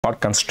not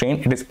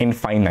constrained, it is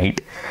infinite.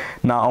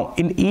 Now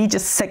in each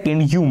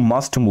second you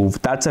must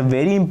move. That's a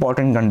very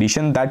important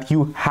condition, that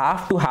you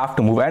have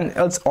to move, and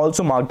it's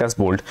also marked as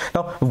bold.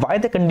 Now why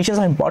the conditions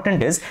are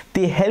important is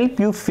they help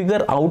you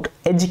figure out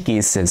edge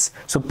cases.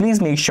 So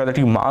please make sure that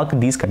you mark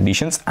these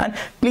conditions, and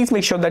please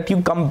make sure that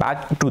you come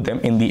back to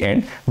them in the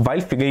end while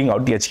figuring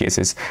out the edge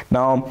cases.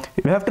 Now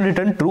you have to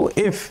return true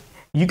if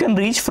you can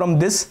reach from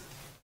this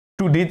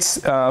to this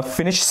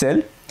finished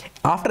cell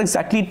after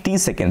exactly t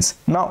seconds.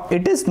 Now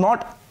it is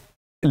not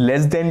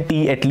less than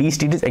t, at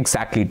least it is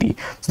exactly t.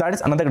 So that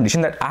is another condition,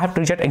 that I have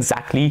to reach at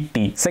exactly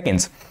t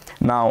seconds.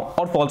 Now,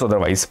 or false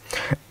otherwise.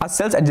 A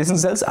cell's adjacent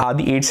cells are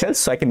the 8 cells,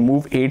 so I can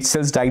move 8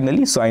 cells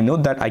diagonally. So I know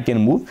that I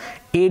can move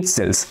 8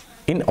 cells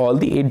in all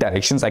the 8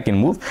 directions I can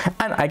move,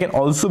 and I can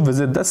also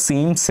visit the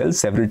same cell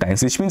several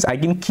times, which means I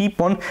can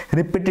keep on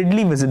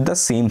repeatedly visit the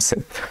same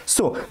cell.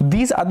 So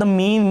these are the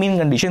main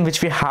conditions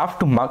which we have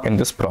to mark in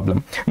this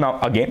problem. Now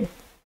again,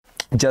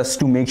 just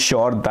to make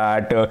sure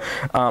that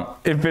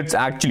if it's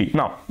actually,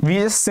 now we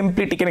just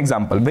simply take an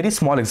example, very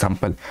small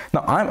example.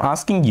 Now I'm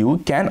asking you,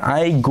 can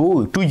I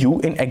go to you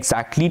in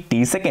exactly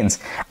t seconds?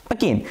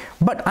 Again,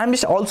 but I'm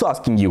just also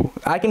asking you,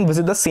 I can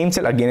visit the same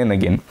cell again and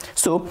again.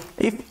 So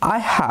if I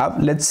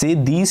have, let's say,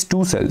 these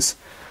 2 cells,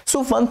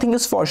 so one thing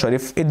is for sure,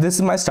 if this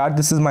is my start,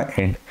 this is my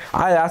end,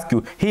 I ask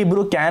you, hey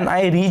bro, can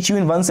I reach you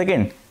in 1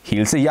 second?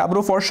 He'll say, yeah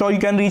bro, for sure you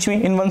can reach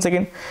me in 1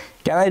 second.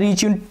 Can I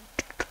reach you in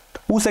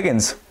 2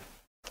 seconds?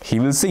 He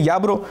will say, yeah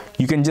bro,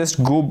 you can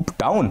just go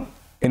down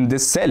in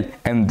this cell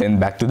and then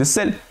back to this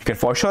cell, you can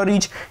for sure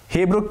reach.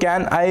 Hey bro,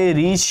 can I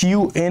reach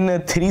you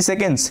in 3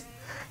 seconds?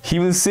 He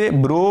will say,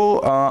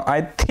 bro,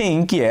 I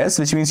think yes,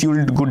 which means you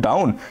will go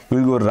down, you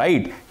will go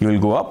right, you will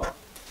go up.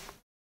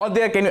 Or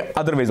there can be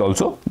other ways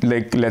also,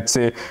 like let's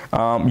say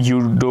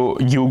you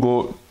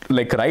go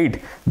like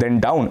right, then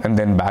down and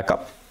then back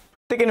up.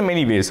 Taken in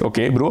many ways.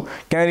 Okay bro,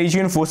 can I reach you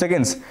in 4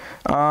 seconds?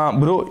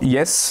 Bro,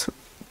 yes.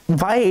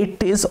 Why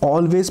it is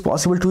always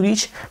possible to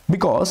reach?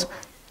 Because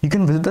you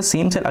can visit the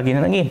same cell again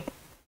and again.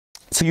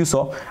 So you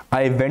saw,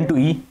 I went to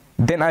E,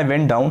 then I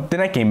went down,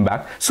 then I came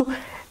back. So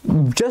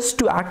just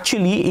to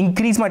actually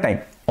increase my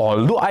time,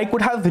 although I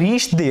could have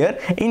reached there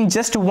in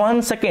just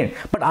 1 second,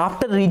 but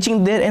after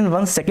reaching there in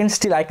 1 second,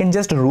 still I can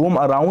just roam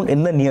around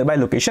in the nearby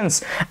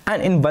locations,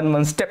 and in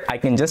one step I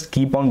can just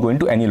keep on going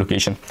to any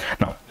location.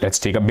 Now let's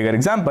take a bigger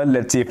example.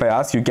 Let's say if I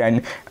ask you,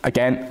 can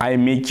I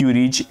make you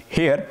reach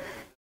here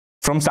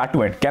from start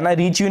to end? Can I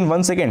reach you in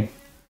 1 second?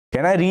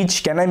 Can I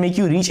make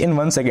you reach in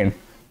 1 second?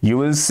 You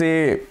will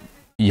say,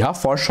 yeah,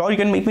 for sure you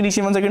can make me reach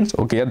in 1 second.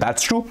 Okay, yeah,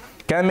 that's true.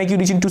 Can I make you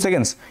reach in 2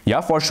 seconds? Yeah,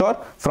 for sure.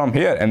 From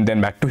here and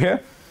then back to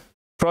here.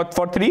 For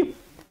 3,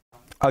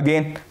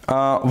 again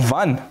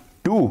 1,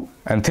 2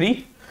 and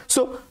 3.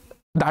 So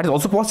that is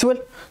also possible.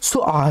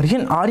 So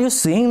Aryan, are you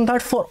saying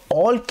that for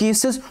all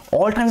cases,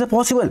 all times are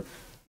possible?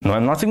 No,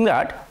 I'm not saying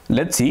that.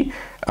 Let's see.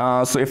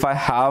 So if I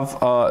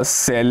have a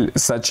cell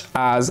such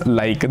as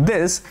like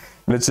this,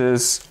 which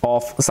is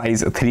of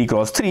size 3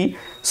 cross 3.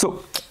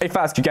 So if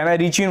I ask you, can I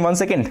reach you in 1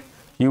 second?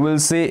 You will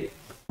say,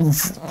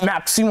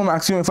 maximum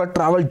if I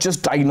travel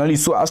just diagonally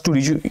so as to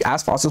reach you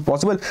as fast as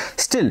possible,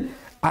 still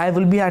I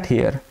will be at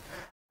here.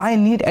 I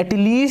need at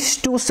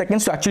least 2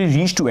 seconds to actually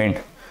reach to end.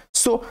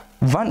 So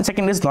 1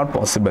 second is not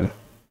possible.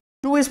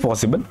 2 is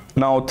possible.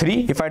 Now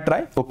 3, if I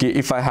try, okay,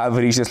 if I have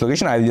reached this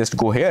location, I'll just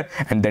go here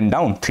and then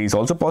down. 3 is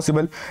also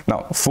possible.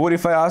 Now 4,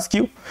 if I ask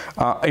you,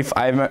 if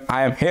I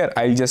am here,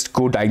 I'll just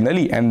go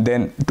diagonally and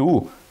then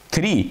 2,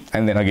 3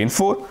 and then again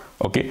 4.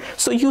 Okay,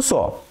 so you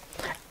saw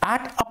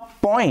at a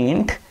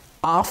point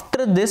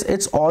after this,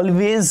 it's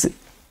always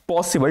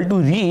possible to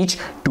reach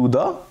to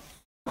the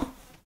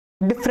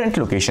different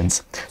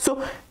locations.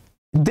 So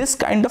this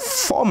kind of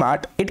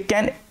format, it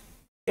can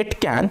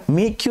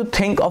make you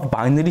think of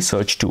binary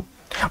search too.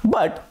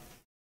 But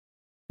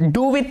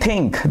do we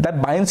think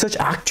that binary search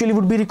actually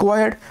would be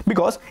required?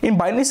 Because in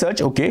binary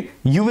search, okay,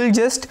 you will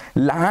just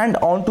land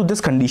onto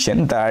this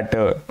condition that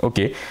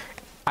okay,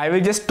 I will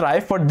just try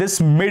for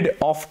this mid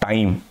of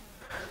time,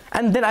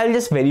 and then I'll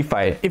just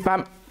verify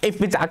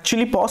if it's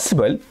actually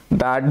possible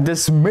that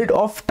this mid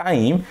of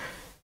time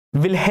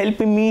will help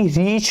me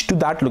reach to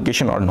that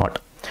location or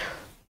not.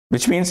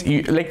 Which means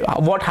like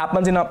what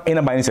happens in a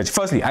binary search.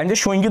 Firstly, I'm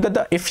just showing you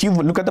that if you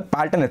look at the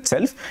pattern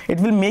itself, it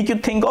will make you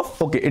think of,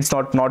 okay, it's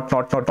not,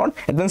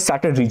 and then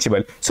started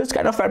reachable. So it's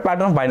kind of a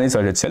pattern of binary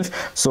search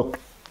itself. So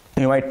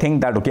you might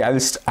think that, okay,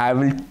 I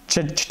will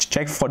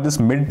check for this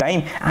mid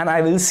time, and I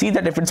will see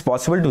that if it's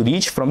possible to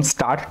reach from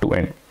start to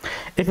end.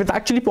 If it's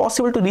actually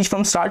possible to reach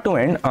from start to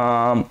end,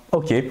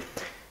 okay.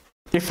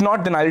 If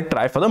not, then I'll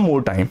try for the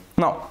more time.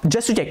 Now,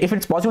 just to check if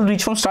it's possible to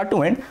reach from start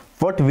to end,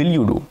 what will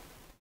you do?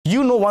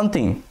 You know one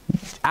thing,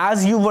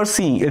 as you were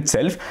seeing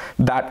itself,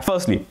 that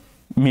firstly,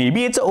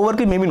 maybe it's an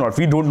overkill, maybe not,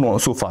 we don't know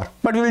so far,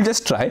 but we will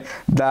just try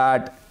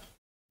that.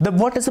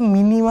 What is the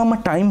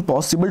minimum time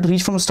possible to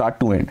reach from start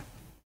to end?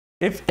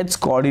 If its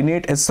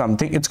coordinate is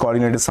something, its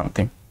coordinate is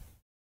something.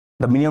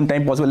 The minimum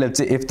time possible, let's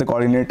say if the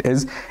coordinate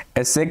is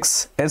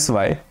sx,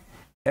 sy,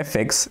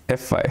 fx,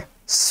 fy,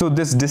 So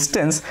this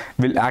distance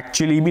will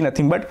actually be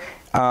nothing but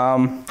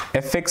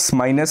fx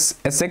minus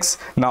sx.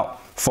 Now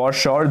for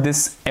sure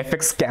this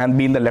fx can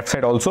be in the left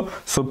side also,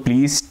 so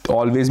please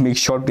always make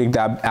sure to take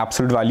the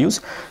absolute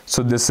values.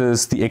 So this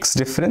is the x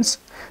difference.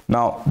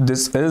 Now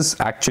this is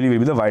actually will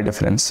be the y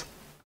difference,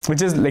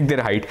 which is like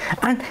their height.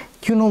 And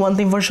you know one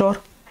thing for sure,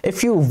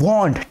 if you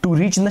want to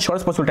reach in the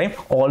shortest possible time,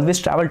 always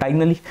travel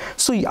diagonally.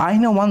 So I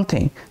know one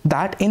thing,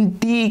 that in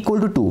t equal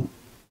to 2,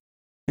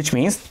 which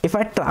means if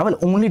I travel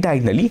only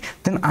diagonally,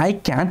 then I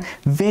can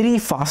very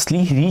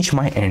fastly reach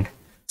my end.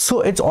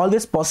 So it's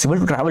always possible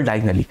to travel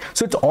diagonally.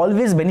 So it's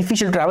always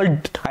beneficial to travel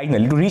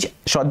diagonally to reach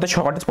the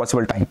shortest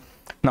possible time.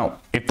 Now,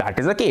 if that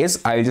is the case,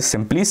 I'll just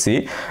simply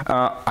say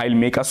I'll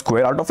make a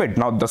square out of it.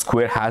 Now the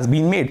square has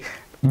been made.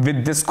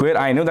 With this square,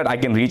 I know that I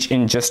can reach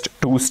in just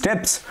 2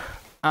 steps.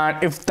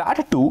 And if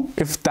that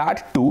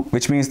 2,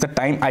 which means the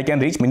time I can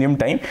reach, minimum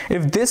time,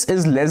 if this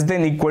is less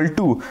than equal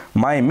to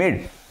my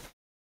mid,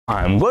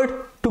 I'm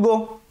good to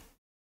go.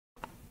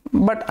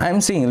 But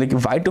I'm saying, like,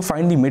 why to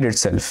find the mid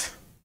itself?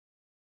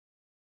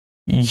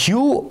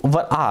 You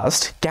were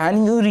asked,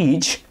 can you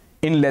reach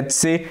in, let's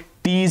say,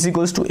 t is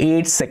equals to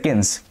 8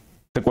 seconds?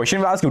 The question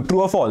will ask you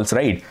true or false,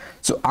 right?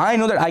 So I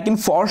know that I can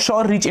for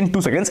sure reach in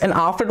 2 seconds, and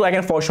after 2 I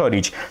can for sure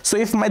reach. So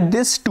if my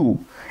this 2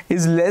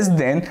 is less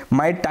than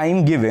my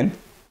time given,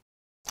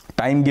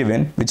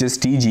 which is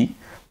tg,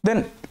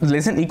 then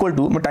less than equal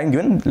to my time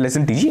given, less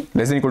than tg,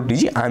 less than equal to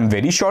tg, I'm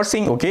very sure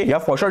saying, okay, yeah,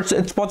 for sure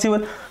it's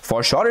possible.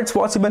 For sure it's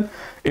possible.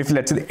 If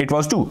let's say it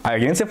was 2, I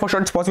again say for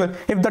sure it's possible.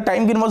 If the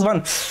time given was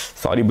 1,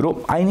 sorry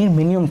bro, I need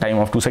minimum time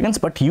of 2 seconds,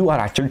 but you are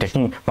actually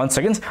taking 1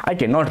 second. I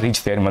cannot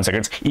reach there in 1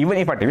 second, even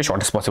if I take the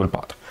shortest possible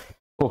path.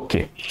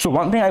 Okay, so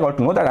one thing I got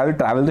to know, that I will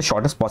travel the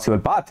shortest possible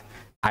path.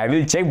 I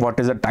will check what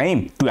is the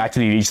time to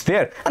actually reach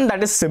there, and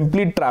that is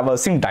simply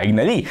traversing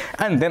diagonally.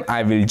 And then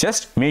I will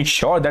just make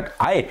sure that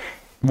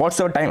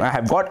whatsoever time I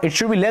have got, it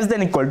should be less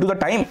than equal to the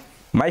time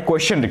my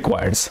question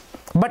requires.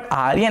 But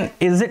Aryan,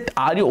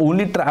 are you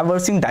only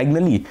traversing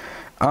diagonally?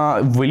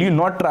 Will you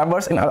not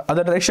traverse in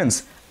other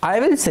directions? I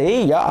will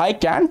say, yeah, I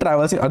can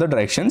traverse in other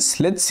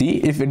directions. Let's see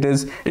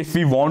if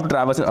we want to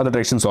traverse in other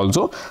directions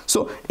also.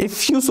 So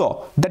if you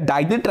saw, the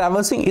diagonal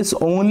traversing is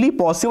only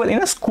possible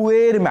in a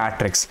square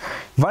matrix.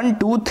 1,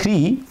 2,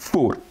 3,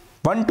 4.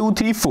 1, 2,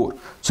 3, 4.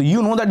 So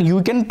you know that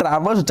you can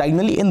traverse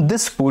diagonally in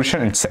this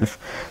portion itself.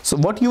 So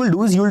what you will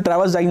do is you will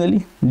traverse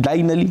diagonally.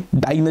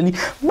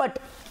 But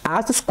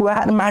as the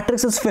square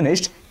matrix is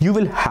finished, you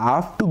will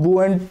have to go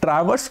and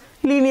traverse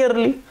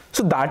linearly.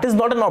 So that is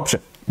not an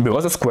option,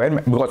 because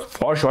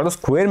for sure the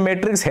square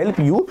matrix help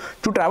you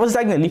to traverse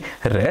diagonally.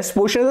 Rest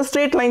portion is a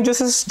straight line,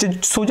 just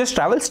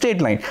travel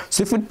straight line.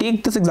 So if we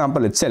take this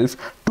example itself,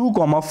 2,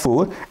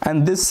 4,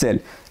 and this cell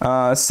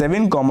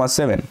 7,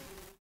 7.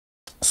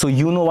 So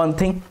you know one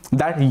thing,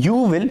 that you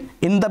will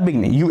in the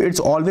beginning, it's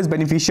always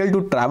beneficial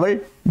to travel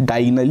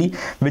diagonally,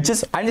 which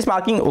is, I'm just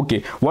marking, okay,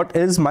 what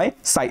is my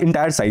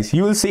entire size?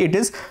 You will see it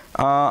is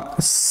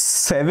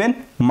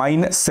 7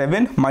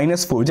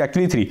 minus 4, which is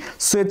actually 3.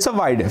 So it's a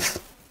y diff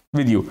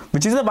with you,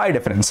 which is a y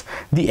difference.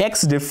 The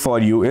x diff for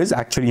you is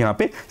actually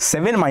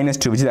 7 minus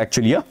 2, which is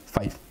actually a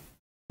 5.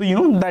 So you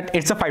know that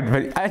it's a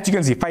 5. As you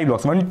can see, 5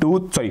 blocks. 1,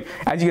 2, sorry.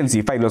 As you can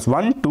see, 5 blocks.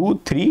 1,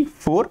 2, 3,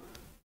 4,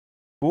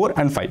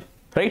 and 5.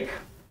 Right?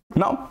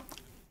 Now,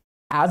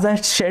 as I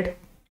said,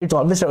 it's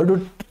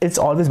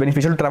always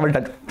beneficial to travel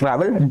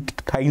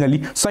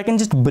diagonally. So I can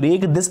just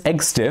break this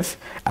x diff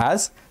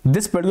as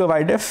this particular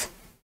y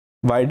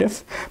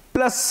diff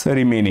plus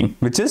remaining,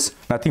 which is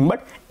nothing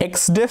but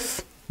x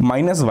diff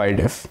minus y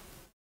diff.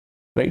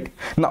 Right?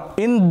 Now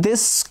in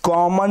this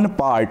common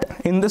part,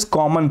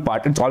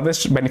 it's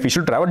always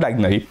beneficial to travel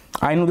diagonally.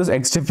 I know this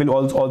x diff will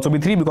also be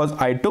 3 because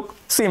I took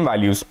same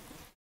values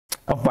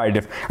of y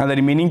diff, and the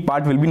remaining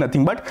part will be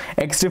nothing but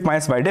x diff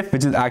minus y diff,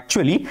 which is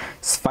actually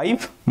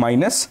 5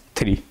 minus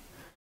 3,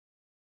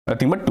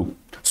 nothing but 2.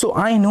 So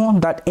I know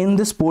that in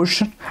this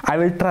portion I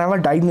will travel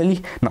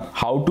diagonally. Now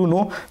how to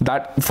know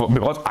that?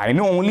 Because I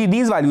know only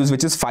these values,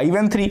 which is 5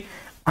 and 3.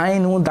 I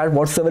know that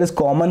whatsoever is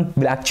common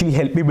will actually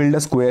help me build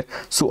a square.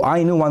 So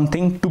I know one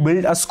thing, to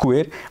build a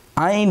square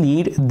I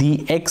need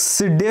the x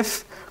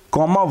diff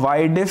comma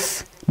y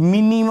diff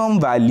minimum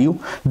value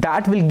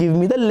that will give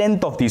me the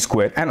length of the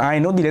square, and I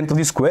know the length of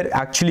the square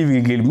actually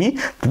will give me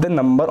the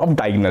number of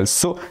diagonals.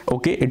 So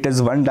okay, it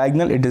is 1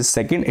 diagonal, it is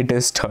 2nd, it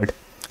is 3rd.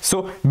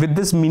 So with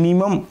this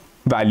minimum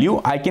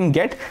value I can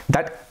get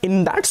that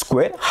in that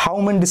square how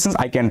many distance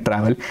I can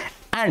travel,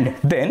 and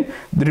then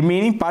the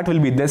remaining part will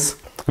be this,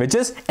 which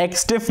is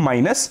x diff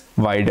minus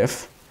y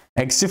diff.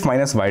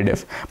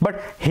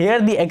 But here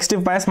the x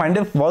diff minus y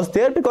diff was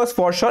there because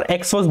for sure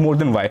x was more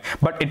than y,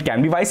 but it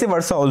can be vice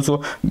versa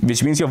also,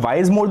 which means your y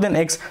is more than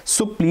x.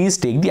 So please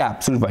take the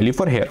absolute value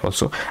for here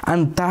also,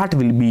 and that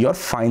will be your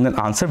final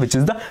answer, which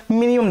is the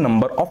minimum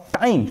number of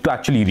time to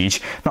actually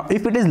reach. Now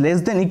if it is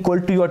less than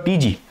equal to your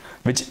tg,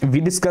 which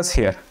we discuss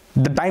here,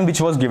 the time which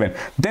was given,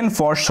 then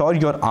for sure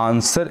your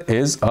answer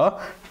is a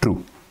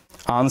true.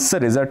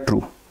 Answer is a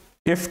true.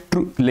 If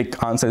true,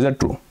 like answer is a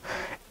true.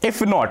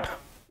 If not,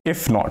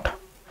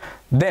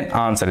 then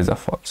answer is a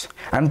false.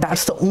 And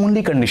that's the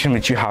only condition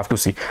which you have to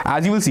see.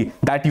 As you will see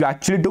that you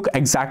actually took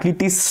exactly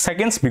 30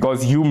 seconds,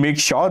 because you make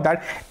sure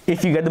that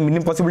if you get the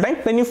minimum possible time,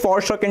 then you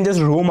for sure can just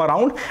roam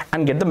around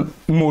and get the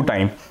more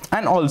time.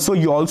 And also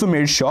you also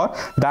made sure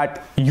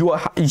that you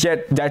are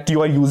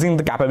using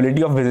the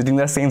capability of visiting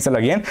the same cell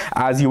again,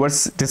 as you were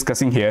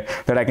discussing here,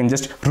 that I can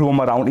just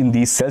roam around in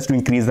these cells to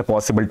increase the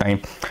possible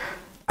time.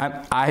 And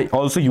I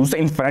also use the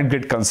infinite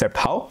grid concept.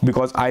 How?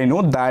 Because I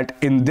know that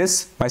in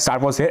this my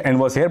start was here, end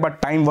was here,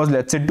 but time was,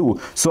 let's say,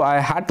 2. So I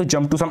had to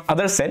jump to some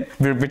other cell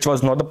which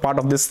was not the part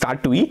of this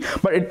start to E,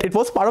 but it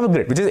was part of a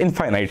grid which is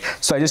infinite.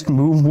 So I just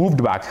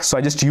moved back. So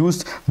I just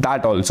used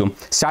that also.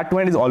 Start to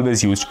end is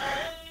always used.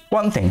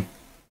 One thing,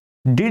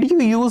 did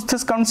you use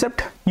this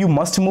concept? You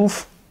must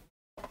move.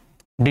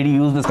 Did you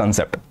use this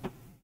concept?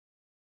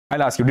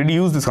 I'll ask you, did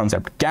you use this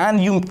concept? Can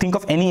you think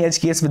of any edge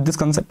case with this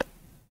concept?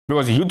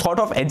 Because you thought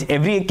of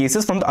every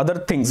cases from the other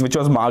things which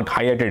was marked,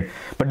 highlighted,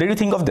 but did you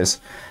think of this?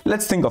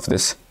 Let's think of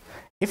this.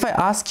 If I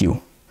ask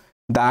you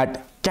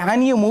that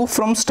can you move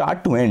from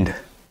start to end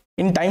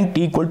in time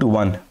t equal to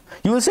 1,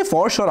 you will say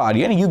for sure,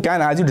 Aryan, you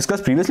can. As you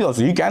discussed previously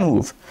also, you can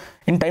move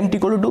in time t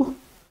equal to 2.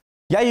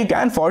 Yeah, you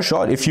can for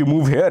sure. If you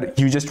move here,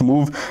 you just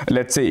move,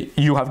 let's say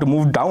you have to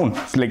move down,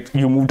 like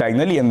you move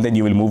diagonally and then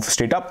you will move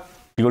straight up.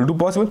 Equal to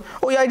possible.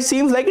 Oh yeah, it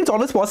seems like it's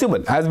always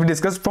possible, as we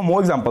discussed for more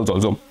examples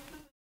also.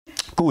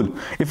 Cool.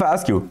 If I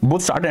ask you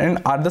both start and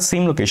end are at the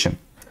same location,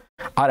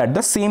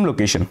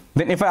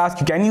 then if I ask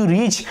you, can you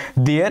reach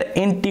there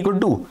in t equal to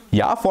 2?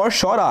 Yeah, for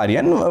sure,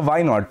 Aryan.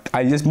 Why not?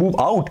 I'll just move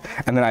out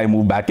and then I'll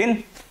move back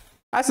in.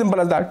 As simple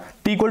as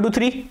that. T equal to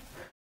 3.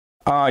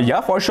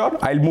 Yeah, for sure.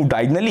 I'll move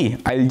diagonally.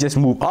 I'll just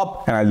move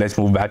up and I'll just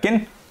move back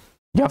in.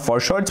 Yeah, for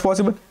sure, it's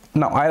possible.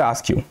 Now I'll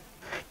ask you,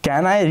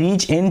 can I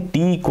reach in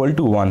t equal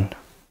to 1?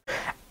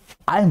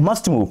 I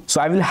must move,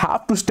 so I will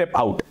have to step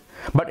out.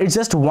 But it's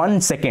just 1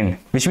 second,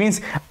 which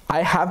means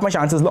I have my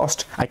chances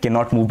lost. I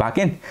cannot move back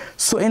in.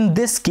 So in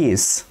this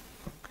case,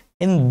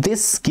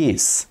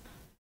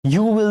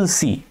 you will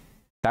see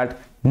that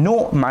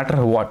no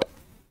matter what,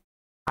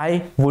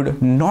 I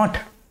would not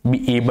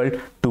be able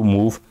to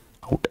move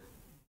out.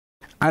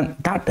 And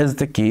that is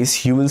the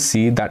case. You will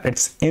see that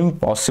it's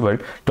impossible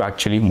to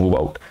actually move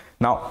out.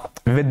 Now,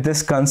 with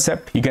this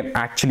concept, you can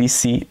actually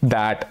see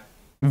that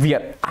we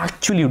are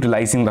actually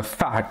utilizing the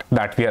fact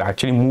that we are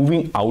actually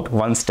moving out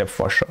 1 step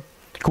for sure.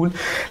 Cool.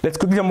 Let's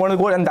quickly jump on the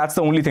code, and that's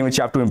the only thing which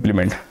you have to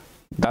implement.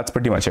 That's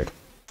pretty much it.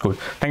 Cool.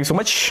 Thank you so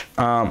much.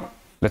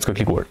 Let's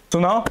quickly code.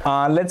 So now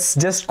let's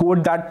just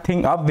code that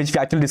thing up which we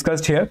actually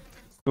discussed here.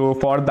 So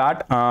for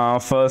that,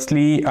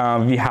 firstly,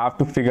 we have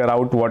to figure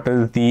out what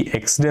is the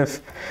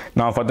xdiff.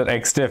 Now for the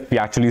xdiff, we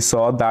actually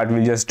saw that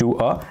we'll just do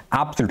a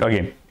absolute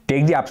again.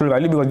 Take the absolute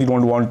value because you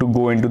don't want to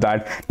go into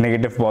that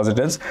negative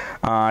positives.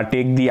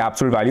 Take the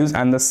absolute values,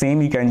 and the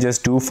same you can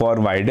just do for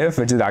ydiff,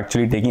 which is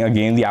actually taking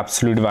again the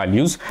absolute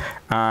values,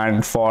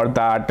 and for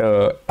that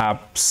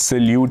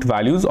absolute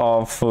values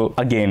of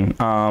again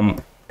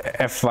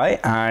fy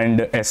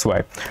and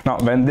sy. Now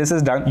when this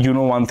is done, you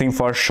know one thing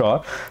for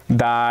sure,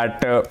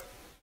 that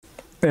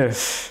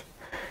if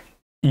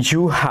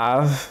you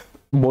have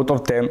both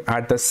of them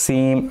at the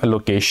same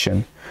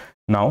location,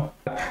 now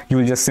you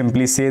will just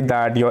simply say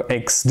that your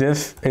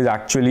xdiff is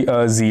actually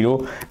a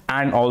 0,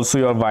 and also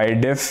your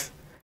ydiff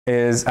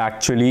is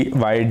actually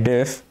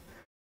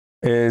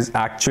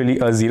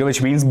a 0,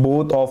 which means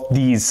both of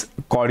these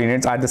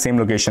coordinates are at the same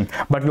location.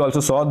 But we also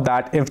saw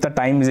that if the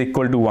time is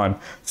equal to 1,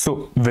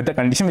 so with the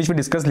condition which we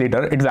discuss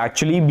later, it will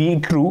actually be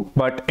true,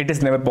 but it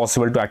is never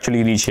possible to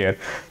actually reach here.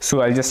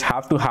 So I'll just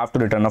have to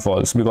return a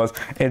false, because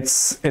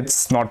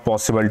it's not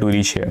possible to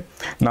reach here.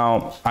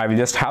 Now I will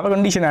just have a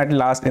condition at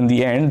last in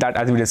the end, that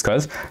as we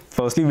discussed,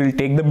 firstly we'll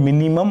take the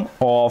minimum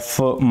of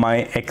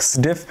my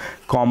xdiff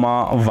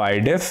comma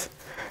ydiff.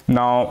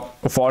 Now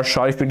for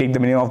sure, if we take the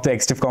minimum of the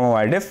xdiff comma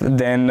ydiff,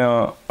 then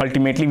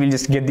ultimately we'll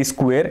just get the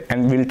square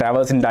and we'll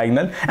traverse in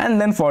diagonal,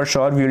 and then for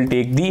sure we will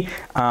take the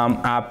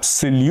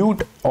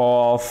absolute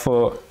of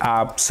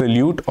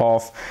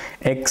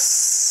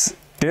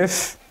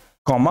xdiff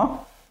comma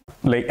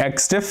like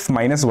xdiff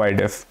minus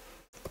ydiff.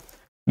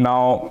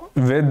 Now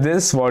with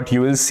this, what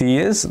you will see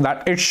is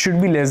that it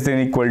should be less than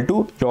equal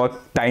to your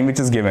time which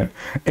is given.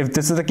 If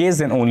this is the case,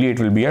 then only it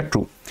will be a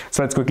true.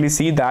 So let's quickly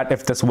see that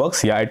if this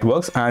works. Yeah, it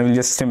works, and we'll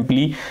just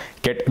simply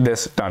get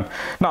this done.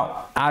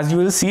 Now as you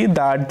will see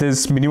that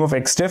this minimum of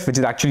xdiff, which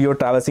is actually you're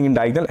traversing in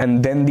diagonal,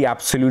 and then the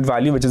absolute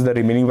value, which is the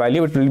remaining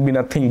value, it will be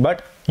nothing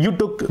but you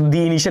took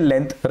the initial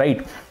length,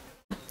 right,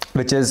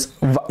 which is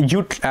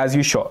as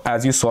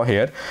you saw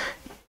here,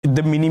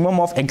 the minimum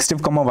of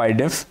xdiff comma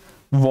ydiff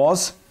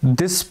was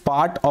this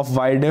part of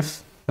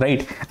ydiff,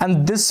 right,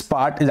 and this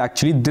part is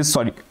actually this,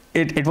 sorry,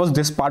 it was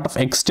this part of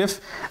xdiff,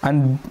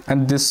 and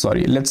this,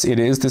 sorry, let's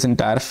erase this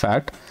entire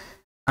fact,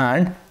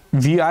 and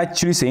we are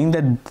actually saying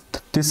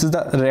that this is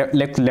the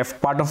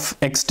left part of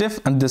xdiff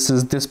and this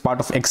is this part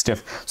of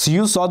xdiff. So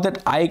you saw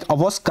that I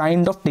was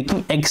kind of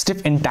taking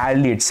xdiff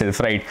entirely itself,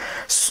 right?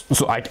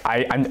 So I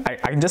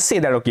can just say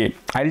that, okay,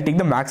 I'll take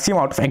the maximum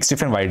out of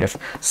xdiff and ydiff.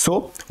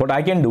 So what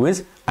I can do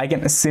is I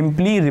can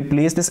simply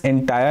replace this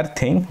entire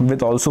thing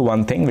with also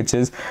one thing, which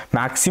is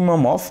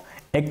maximum of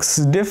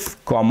xdiff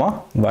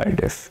comma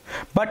ydiff.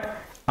 But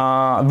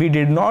we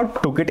did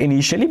not took it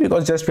initially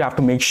because just we have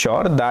to make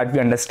sure that we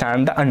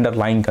understand the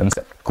underlying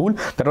concept. Cool.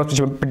 That was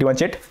pretty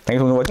much it. Thank you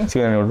so much for watching. See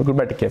you in the next video.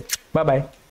 Goodbye. Take care. Bye bye.